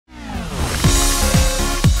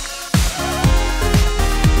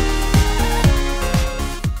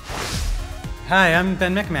Hi, I'm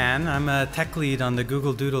Ben McMahon. I'm a tech lead on the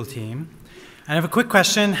Google Doodle team. I have a quick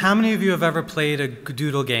question. How many of you have ever played a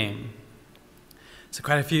Doodle game? So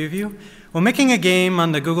quite a few of you. Well, making a game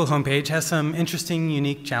on the Google homepage has some interesting,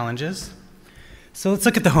 unique challenges. So let's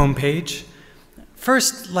look at the homepage.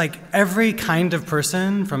 First, like every kind of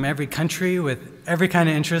person from every country with every kind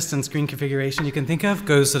of interest in screen configuration you can think of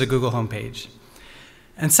goes to the Google homepage.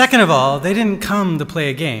 And second of all, they didn't come to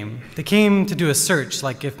play a game. They came to do a search,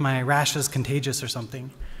 like if my rash is contagious or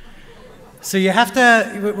something. So you have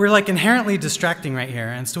to, we're like inherently distracting right here,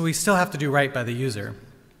 and so we still have to do right by the user.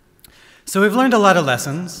 So we've learned a lot of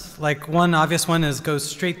lessons. Like one obvious one is go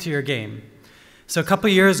straight to your game. So a couple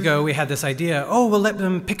years ago, we had this idea, oh, we'll let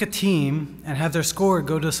them pick a team and have their score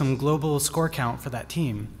go to some global score count for that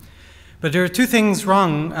team. But there are two things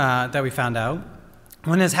wrong that we found out.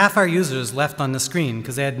 One is half our users left on the screen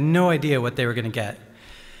because they had no idea what they were going to get.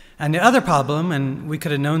 And the other problem, and we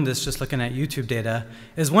could have known this just looking at YouTube data,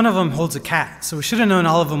 is one of them holds a cat. So we should have known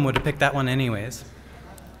all of them would have picked that one anyways.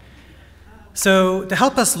 So to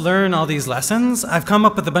help us learn all these lessons, I've come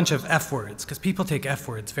up with a bunch of F words, because people take F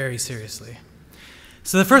words very seriously.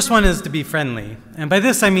 So the first one is to be friendly. And by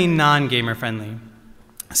this I mean non-gamer friendly.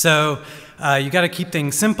 So you got to keep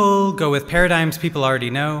things simple, go with paradigms people already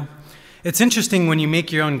know. It's interesting when you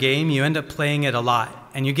make your own game, you end up playing it a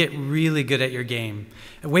lot, and you get really good at your game.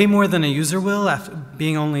 Way more than a user will after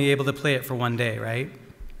being only able to play it for one day, right?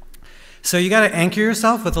 So you got to anchor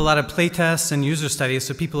yourself with a lot of playtests and user studies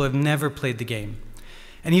so people have never played the game.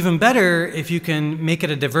 And even better if you can make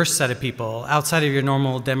it a diverse set of people outside of your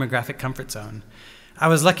normal demographic comfort zone. I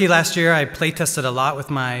was lucky last year, I playtested a lot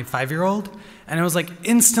with my 5-year-old, and I was like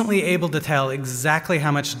instantly able to tell exactly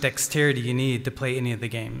how much dexterity you need to play any of the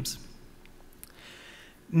games.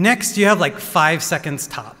 Next, you have like 5 seconds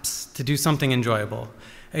tops to do something enjoyable.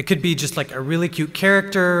 It could be just like a really cute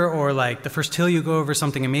character, or like the first hill you go over,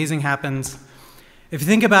 something amazing happens. If you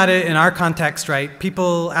think about it in our context, right,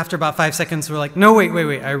 people after about 5 seconds were like, no, wait,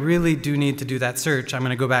 I really do need to do that search. I'm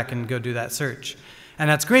going to go back and go do that search. And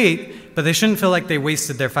that's great, but they shouldn't feel like they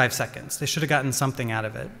wasted their 5 seconds. They should have gotten something out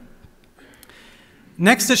of it.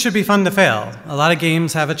 Next, it should be fun to fail. A lot of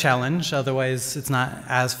games have a challenge, otherwise it's not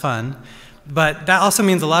as fun. But that also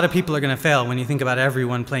means a lot of people are going to fail when you think about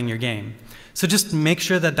everyone playing your game. So just make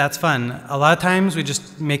sure that that's fun. A lot of times we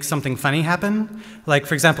just make something funny happen. Like,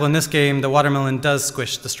 for example, in this game, the watermelon does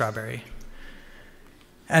squish the strawberry.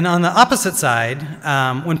 And on the opposite side,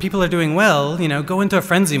 when people are doing well, go into a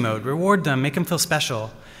frenzy mode, reward them, make them feel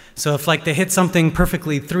special. So if like they hit something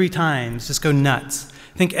perfectly 3 times, just go nuts.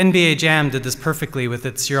 I think NBA Jam did this perfectly with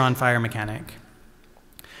its You're on Fire mechanic.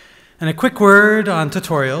 And a quick word on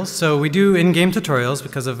tutorials. So we do in-game tutorials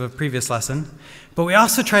because of a previous lesson, but we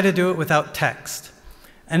also try to do it without text.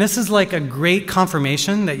 And this is like a great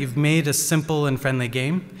confirmation that you've made a simple and friendly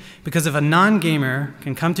game, because if a non-gamer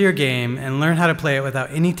can come to your game and learn how to play it without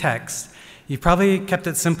any text, you've probably kept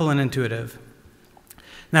it simple and intuitive.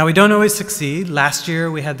 Now, we don't always succeed. Last year,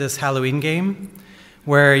 we had this Halloween game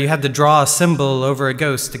where you had to draw a symbol over a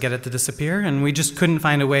ghost to get it to disappear, and we just couldn't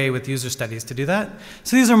find a way with user studies to do that.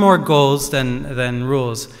 So these are more goals than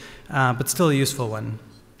rules, but still a useful one.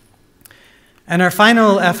 And our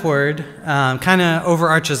final F word kind of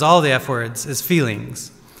overarches all the F words, is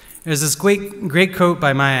feelings. There's this great quote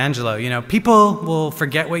by Maya Angelou, people will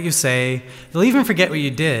forget what you say, they'll even forget what you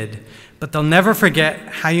did, but they'll never forget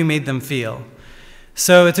how you made them feel.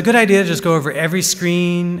 So it's a good idea to just go over every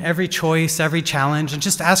screen, every choice, every challenge, and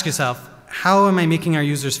just ask yourself, how am I making our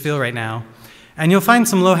users feel right now? And you'll find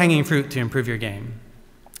some low-hanging fruit to improve your game.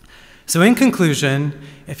 So in conclusion,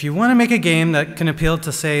 if you want to make a game that can appeal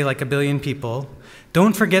to, say, like 1 billion people,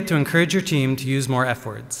 don't forget to encourage your team to use more F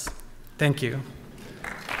words. Thank you.